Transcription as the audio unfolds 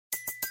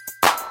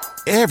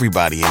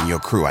Everybody in your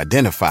crew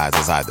identifies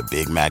as either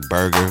Big Mac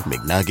Burger,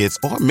 McNuggets,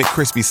 or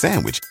McCrispy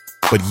Sandwich.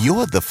 But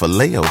you're the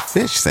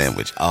Filet-O-Fish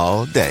Sandwich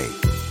all day.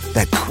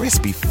 That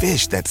crispy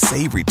fish, that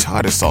savory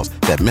tartar sauce,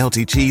 that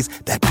melty cheese,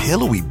 that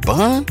pillowy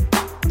bun.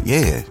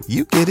 Yeah,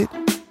 you get it.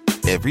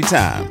 Every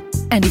time.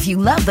 And if you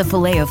love the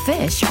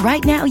Filet-O-Fish,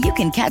 right now you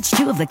can catch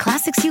two of the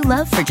classics you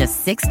love for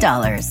just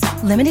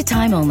 $6. Limited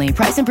time only.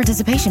 Price and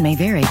participation may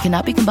vary.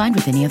 Cannot be combined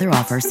with any other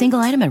offer. Single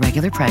item at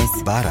regular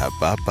price.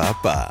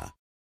 Ba-da-ba-ba-ba.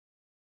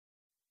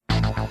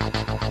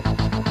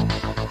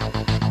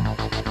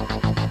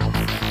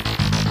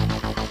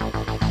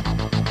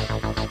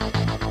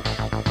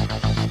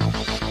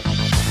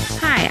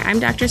 Hi, I'm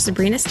Dr.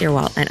 Sabrina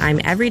Stierwalt, and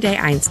I'm Everyday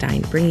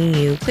Einstein, bringing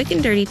you quick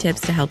and dirty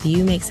tips to help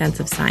you make sense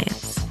of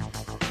science.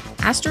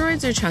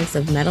 Asteroids are chunks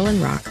of metal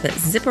and rock that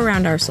zip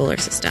around our solar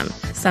system.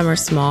 Some are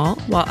small,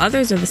 while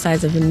others are the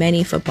size of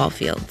many football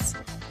fields.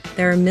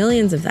 There are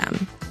millions of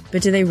them,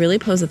 but do they really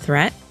pose a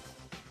threat?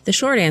 The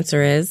short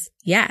answer is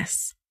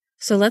yes.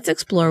 So let's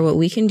explore what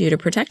we can do to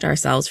protect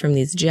ourselves from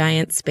these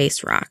giant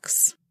space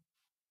rocks.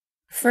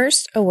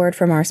 First, a word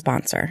from our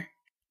sponsor.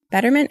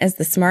 Betterment is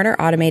the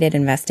smarter automated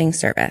investing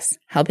service,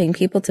 helping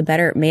people to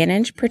better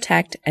manage,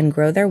 protect, and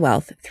grow their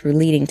wealth through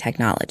leading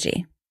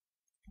technology.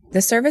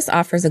 The service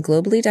offers a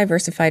globally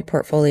diversified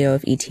portfolio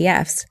of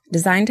ETFs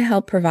designed to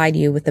help provide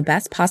you with the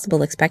best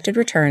possible expected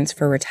returns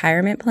for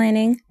retirement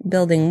planning,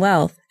 building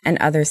wealth, and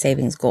other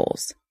savings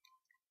goals.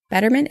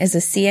 Betterment is a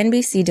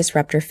CNBC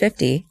Disruptor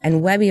 50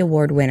 and Webby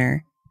Award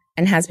winner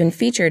and has been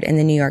featured in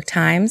the New York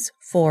Times,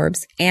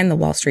 Forbes, and the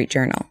Wall Street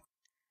Journal.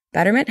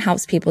 Betterment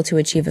helps people to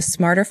achieve a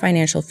smarter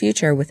financial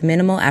future with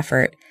minimal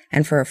effort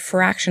and for a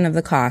fraction of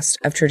the cost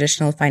of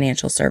traditional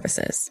financial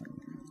services.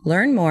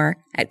 Learn more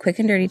at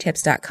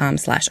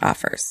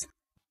quickanddirtytips.com/offers.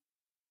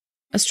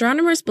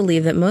 Astronomers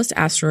believe that most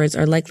asteroids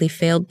are likely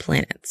failed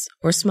planets,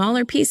 or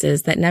smaller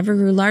pieces that never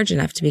grew large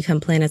enough to become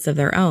planets of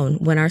their own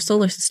when our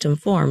solar system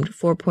formed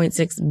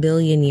 4.6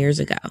 billion years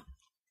ago.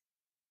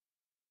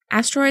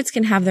 Asteroids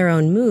can have their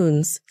own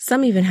moons,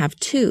 some even have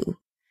two.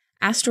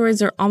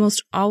 Asteroids are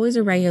almost always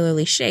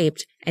irregularly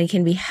shaped and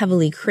can be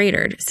heavily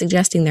cratered,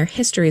 suggesting their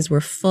histories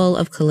were full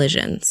of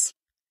collisions.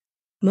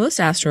 Most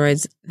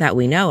asteroids that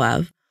we know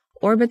of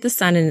orbit the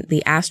Sun in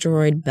the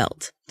asteroid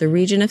belt, the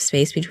region of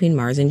space between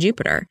Mars and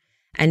Jupiter,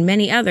 and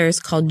many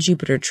others called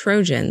Jupiter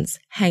Trojans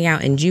hang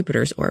out in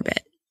Jupiter's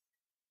orbit.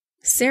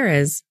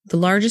 Ceres, the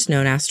largest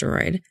known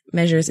asteroid,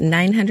 measures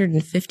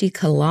 950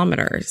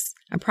 kilometers,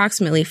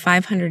 approximately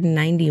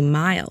 590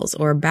 miles,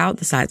 or about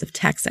the size of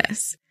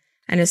Texas,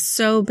 and is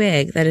so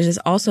big that it is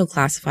also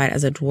classified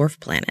as a dwarf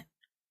planet.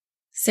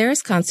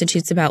 Ceres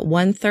constitutes about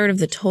 1/3 of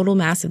the total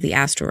mass of the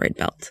asteroid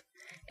belt.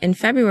 In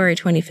February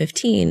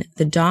 2015,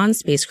 the Dawn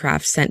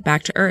spacecraft sent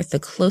back to Earth the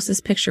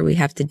closest picture we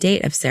have to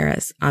date of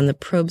Ceres on the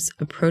probe's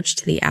approach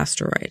to the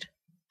asteroid.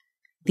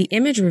 The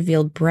image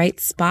revealed bright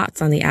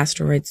spots on the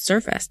asteroid's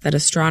surface that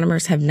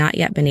astronomers have not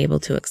yet been able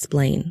to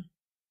explain.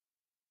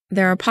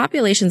 There are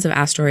populations of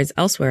asteroids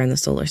elsewhere in the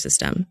solar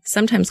system,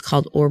 sometimes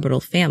called orbital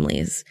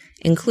families,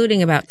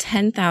 including about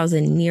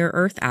 10,000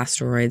 near-Earth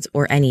asteroids,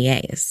 or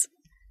NEAs.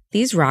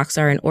 These rocks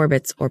are in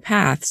orbits or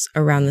paths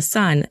around the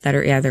Sun that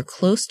are either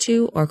close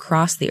to or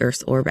cross the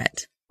Earth's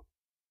orbit.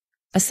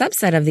 A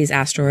subset of these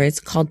asteroids,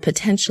 called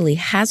potentially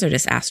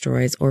hazardous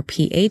asteroids, or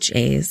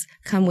PHAs,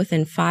 come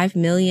within 5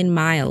 million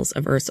miles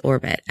of Earth's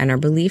orbit and are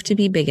believed to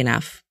be big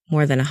enough,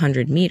 more than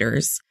 100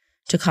 meters,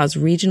 to cause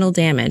regional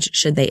damage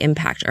should they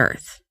impact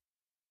Earth.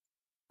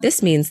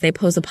 This means they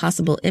pose a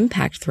possible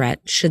impact threat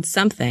should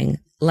something,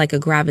 like a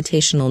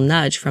gravitational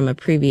nudge from a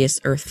previous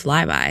Earth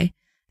flyby,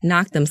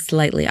 knock them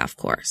slightly off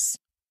course.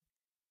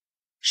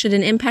 Should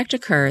an impact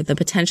occur, the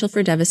potential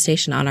for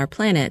devastation on our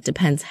planet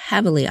depends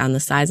heavily on the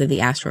size of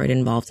the asteroid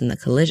involved in the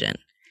collision.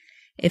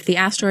 If the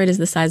asteroid is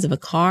the size of a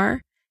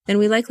car, then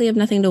we likely have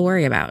nothing to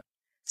worry about.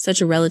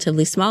 Such a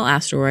relatively small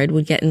asteroid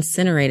would get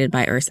incinerated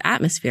by Earth's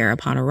atmosphere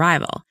upon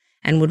arrival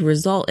and would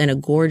result in a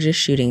gorgeous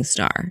shooting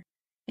star.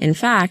 In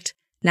fact,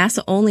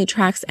 NASA only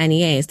tracks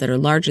NEAs that are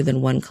larger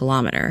than 1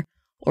 kilometer,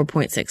 or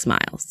 0.6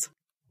 miles.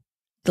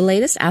 The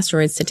latest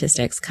asteroid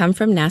statistics come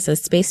from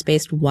NASA's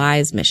space-based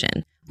WISE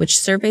mission, which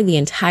surveyed the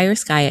entire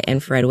sky at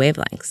infrared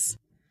wavelengths.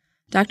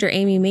 Dr.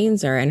 Amy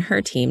Mainzer and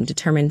her team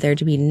determined there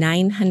to be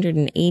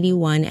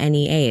 981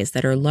 NEAs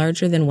that are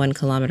larger than 1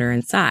 kilometer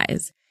in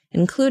size,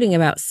 including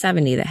about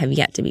 70 that have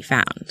yet to be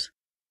found.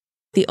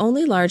 The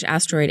only large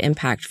asteroid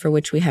impact for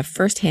which we have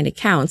first-hand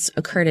accounts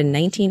occurred in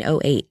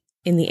 1908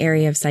 in the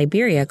area of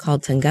Siberia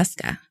called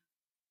Tunguska.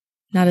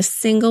 Not a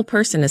single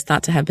person is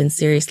thought to have been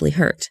seriously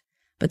hurt,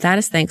 but that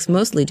is thanks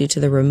mostly due to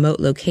the remote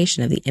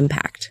location of the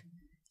impact.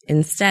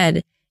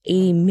 Instead,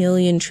 80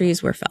 million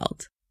trees were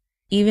felled.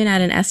 Even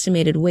at an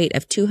estimated weight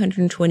of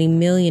 220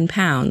 million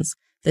pounds,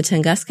 the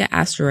Tunguska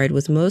asteroid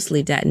was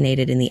mostly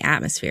detonated in the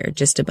atmosphere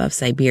just above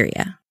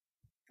Siberia.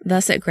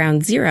 Thus, at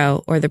ground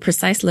zero, or the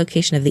precise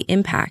location of the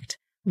impact,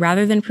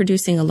 rather than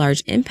producing a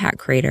large impact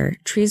crater,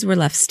 trees were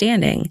left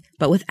standing,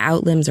 but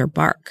without limbs or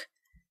bark.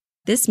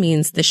 This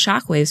means the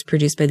shock waves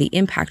produced by the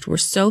impact were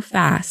so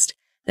fast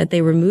that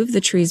they removed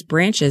the tree's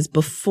branches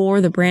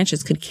before the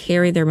branches could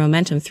carry their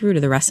momentum through to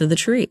the rest of the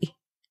tree.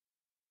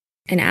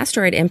 An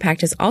asteroid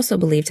impact is also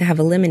believed to have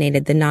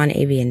eliminated the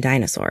non-avian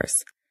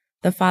dinosaurs.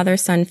 The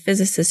father-son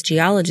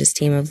physicist-geologist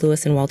team of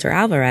Lewis and Walter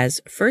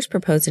Alvarez first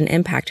proposed an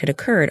impact had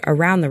occurred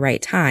around the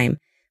right time,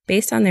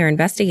 based on their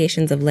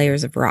investigations of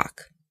layers of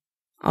rock.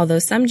 Although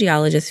some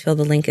geologists feel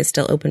the link is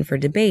still open for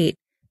debate,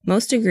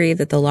 most agree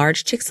that the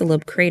large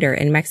Chicxulub crater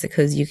in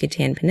Mexico's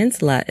Yucatan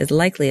Peninsula is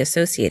likely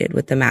associated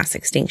with the mass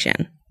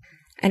extinction.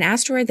 An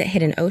asteroid that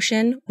hit an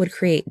ocean would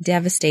create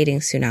devastating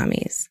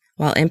tsunamis,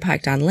 while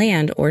impact on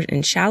land or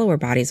in shallower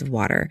bodies of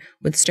water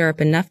would stir up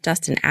enough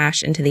dust and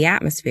ash into the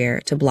atmosphere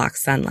to block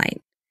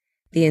sunlight.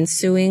 The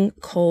ensuing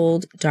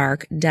cold,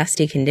 dark,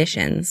 dusty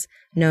conditions,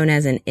 known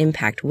as an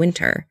impact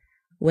winter,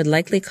 would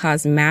likely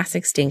cause mass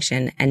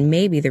extinction and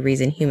may be the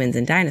reason humans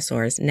and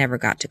dinosaurs never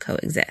got to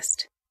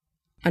coexist.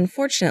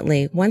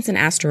 Unfortunately, once an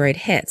asteroid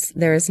hits,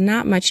 there is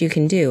not much you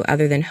can do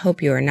other than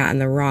hope you are not in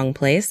the wrong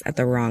place at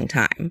the wrong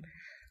time.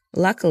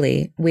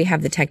 Luckily, we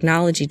have the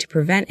technology to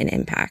prevent an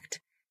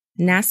impact.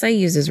 NASA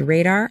uses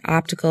radar,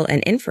 optical,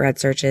 and infrared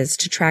searches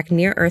to track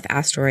near-Earth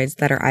asteroids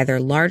that are either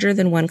larger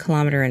than 1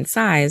 kilometer in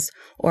size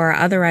or are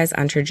otherwise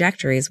on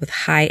trajectories with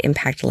high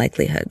impact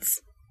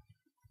likelihoods.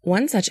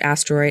 One such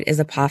asteroid is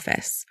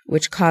Apophis,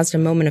 which caused a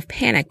moment of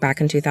panic back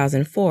in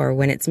 2004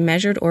 when its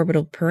measured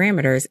orbital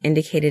parameters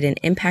indicated an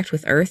impact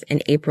with Earth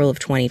in April of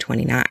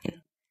 2029.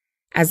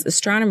 As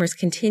astronomers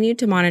continued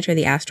to monitor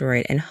the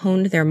asteroid and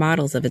honed their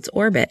models of its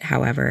orbit,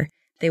 however,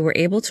 they were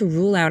able to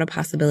rule out a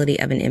possibility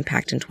of an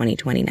impact in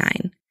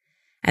 2029.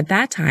 At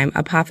that time,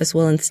 Apophis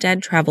will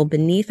instead travel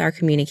beneath our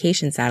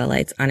communication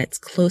satellites on its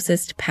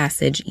closest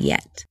passage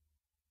yet.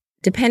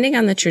 Depending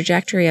on the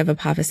trajectory of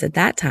Apophis at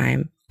that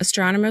time,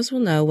 astronomers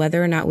will know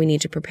whether or not we need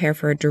to prepare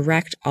for a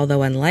direct,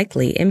 although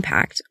unlikely,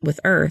 impact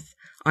with Earth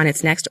on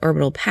its next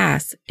orbital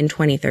pass in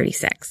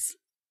 2036.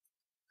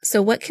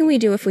 So what can we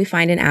do if we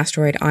find an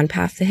asteroid on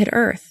path to hit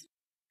Earth?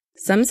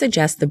 Some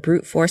suggest the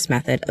brute force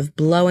method of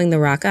blowing the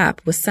rock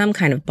up with some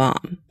kind of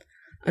bomb.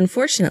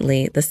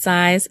 Unfortunately, the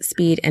size,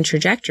 speed, and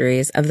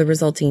trajectories of the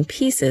resulting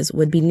pieces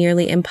would be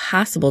nearly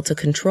impossible to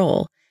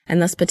control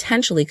and thus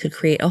potentially could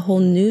create a whole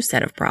new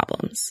set of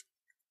problems.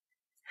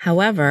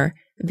 However,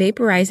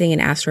 vaporizing an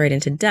asteroid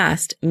into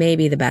dust may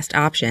be the best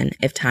option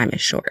if time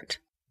is short.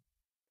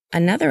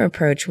 Another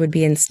approach would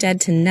be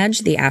instead to nudge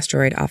the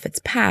asteroid off its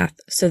path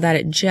so that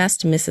it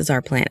just misses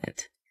our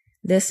planet.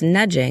 This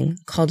nudging,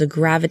 called a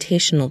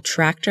gravitational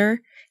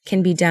tractor,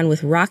 can be done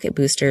with rocket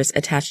boosters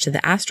attached to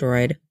the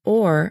asteroid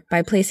or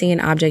by placing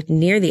an object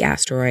near the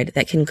asteroid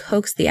that can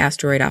coax the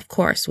asteroid off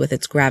course with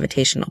its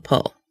gravitational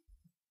pull.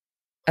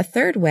 A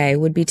third way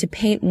would be to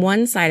paint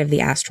one side of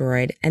the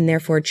asteroid and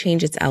therefore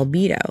change its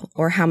albedo,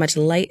 or how much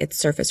light its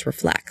surface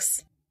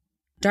reflects.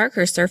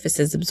 Darker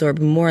surfaces absorb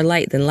more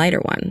light than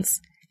lighter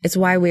ones. It's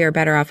why we are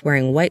better off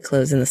wearing white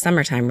clothes in the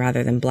summertime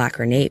rather than black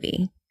or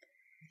navy.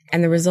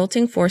 And the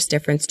resulting force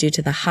difference due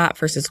to the hot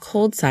versus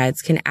cold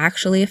sides can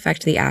actually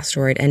affect the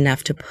asteroid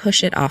enough to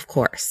push it off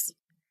course.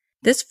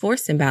 This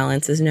force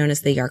imbalance is known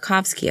as the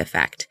Yarkovsky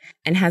effect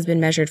and has been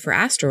measured for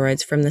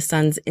asteroids from the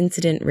sun's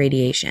incident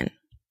radiation.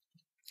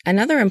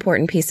 Another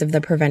important piece of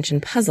the prevention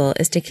puzzle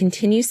is to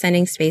continue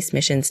sending space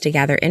missions to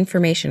gather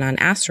information on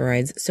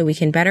asteroids so we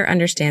can better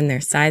understand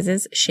their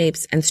sizes,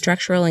 shapes, and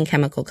structural and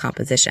chemical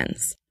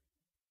compositions.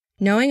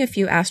 Knowing a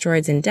few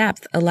asteroids in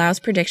depth allows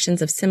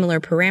predictions of similar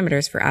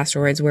parameters for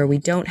asteroids where we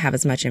don't have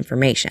as much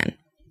information.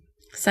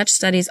 Such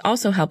studies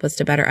also help us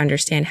to better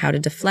understand how to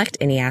deflect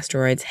any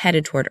asteroids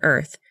headed toward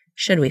Earth,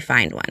 should we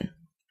find one.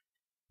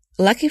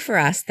 Lucky for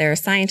us, there are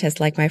scientists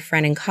like my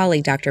friend and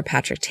colleague Dr.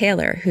 Patrick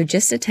Taylor, who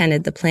just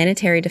attended the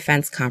Planetary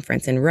Defense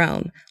Conference in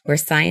Rome, where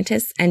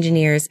scientists,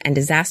 engineers, and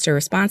disaster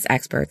response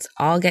experts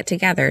all get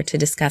together to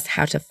discuss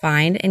how to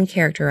find and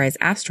characterize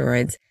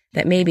asteroids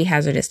that may be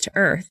hazardous to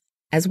Earth,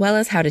 as well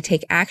as how to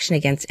take action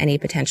against any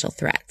potential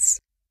threats.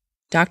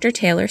 Dr.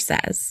 Taylor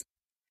says,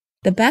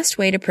 "The best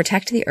way to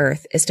protect the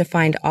Earth is to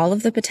find all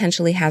of the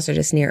potentially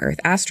hazardous near-Earth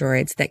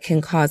asteroids that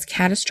can cause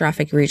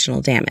catastrophic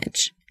regional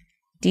damage.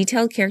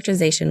 Detailed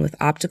characterization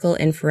with optical,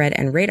 infrared,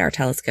 and radar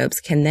telescopes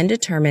can then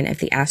determine if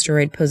the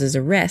asteroid poses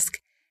a risk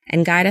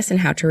and guide us in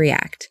how to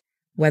react,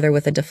 whether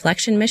with a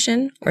deflection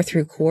mission or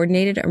through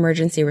coordinated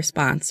emergency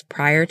response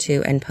prior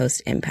to and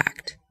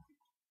post-impact."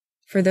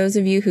 For those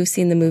of you who've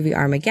seen the movie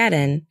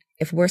Armageddon,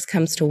 if worst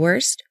comes to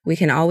worst, we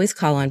can always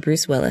call on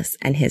Bruce Willis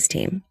and his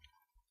team.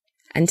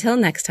 Until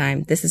next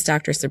time, this is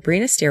Dr.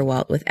 Sabrina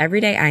Stierwalt with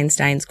Everyday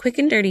Einstein's quick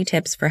and dirty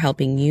tips for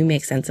helping you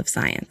make sense of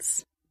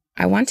science.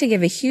 I want to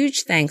give a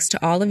huge thanks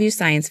to all of you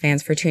science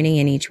fans for tuning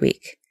in each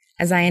week.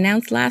 As I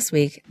announced last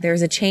week, there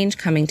is a change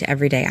coming to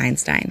Everyday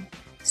Einstein.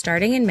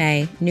 Starting in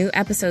May, new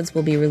episodes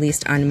will be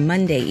released on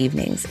Monday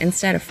evenings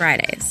instead of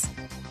Fridays.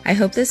 I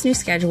hope this new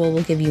schedule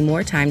will give you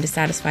more time to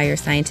satisfy your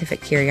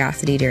scientific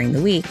curiosity during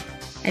the week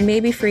and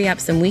maybe free up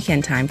some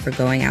weekend time for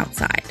going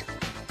outside.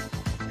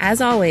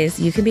 As always,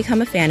 you can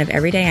become a fan of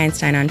Everyday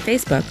Einstein on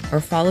Facebook or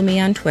follow me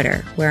on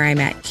Twitter, where I'm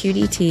at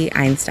QDT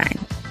Einstein.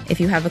 If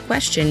you have a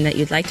question that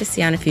you'd like to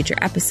see on a future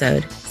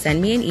episode,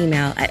 send me an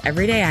email at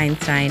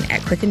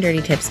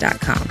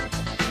everydayeinstein@quickanddirtytips.com.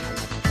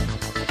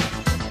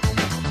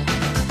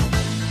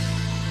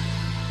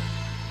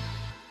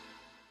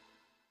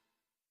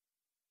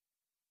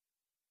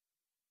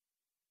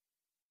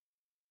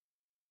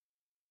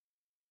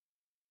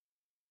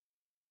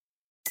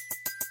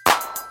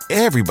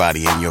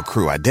 Everybody in your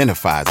crew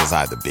identifies as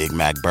either Big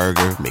Mac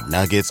Burger,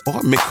 McNuggets,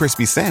 or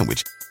McCrispy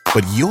Sandwich.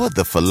 But you're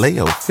the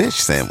Filet-O-Fish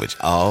Sandwich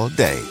all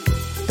day.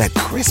 That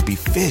crispy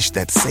fish,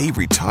 that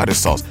savory tartar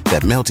sauce,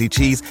 that melty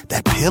cheese,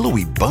 that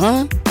pillowy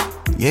bun.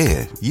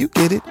 Yeah, you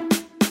get it.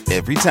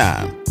 Every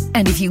time.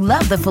 And if you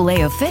love the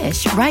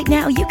Filet-O-Fish, right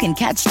now you can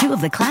catch two of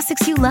the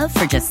classics you love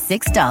for just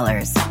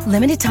 $6.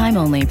 Limited time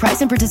only.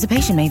 Price and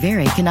participation may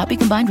vary. Cannot be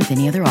combined with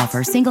any other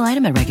offer. Single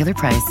item at regular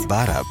price.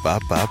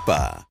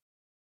 Ba-da-ba-ba-ba.